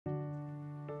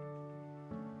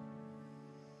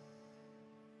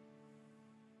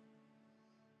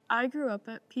I grew up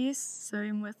at Peace,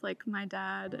 same with like my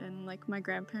dad and like my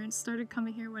grandparents started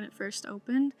coming here when it first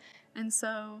opened. And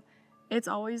so it's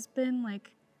always been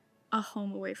like a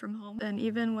home away from home. And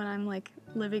even when I'm like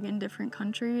living in different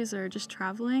countries or just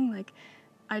traveling, like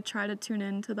I try to tune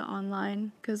into the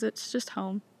online because it's just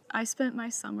home. I spent my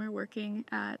summer working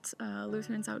at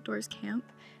Lutherans Outdoors Camp,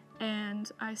 and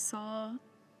I saw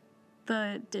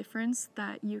the difference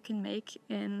that you can make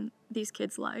in these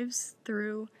kids' lives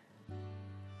through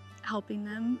helping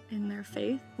them in their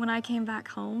faith. When I came back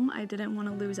home, I didn't want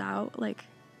to lose out, like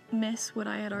miss what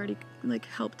I had already like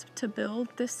helped to build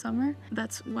this summer.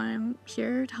 That's why I'm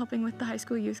here helping with the high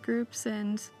school youth groups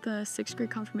and the 6th grade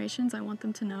confirmations. I want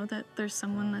them to know that there's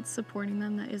someone that's supporting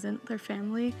them that isn't their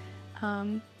family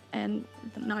and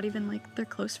not even like their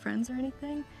close friends or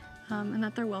anything, and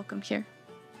that they're welcome here.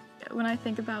 When I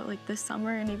think about like this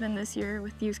summer and even this year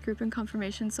with youth group and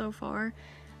confirmation so far,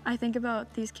 I think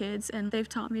about these kids and they've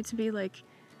taught me to be like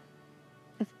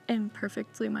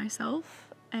imperfectly myself,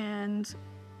 and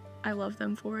I love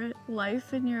them for it.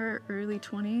 Life in your early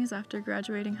 20s after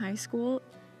graduating high school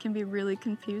can be really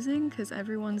confusing because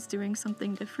everyone's doing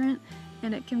something different,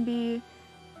 and it can be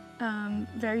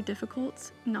very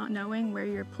difficult not knowing where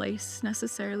your place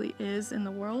necessarily is in the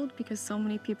world because so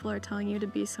many people are telling you to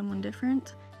be someone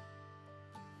different.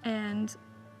 And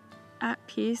at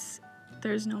Peace,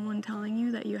 there's no one telling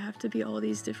you that you have to be all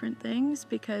these different things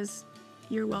because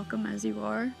you're welcome as you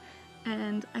are.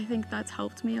 And I think that's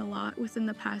helped me a lot within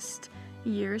the past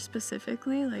year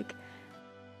specifically, like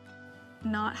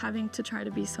not having to try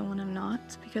to be someone I'm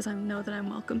not because I know that I'm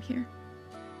welcome here.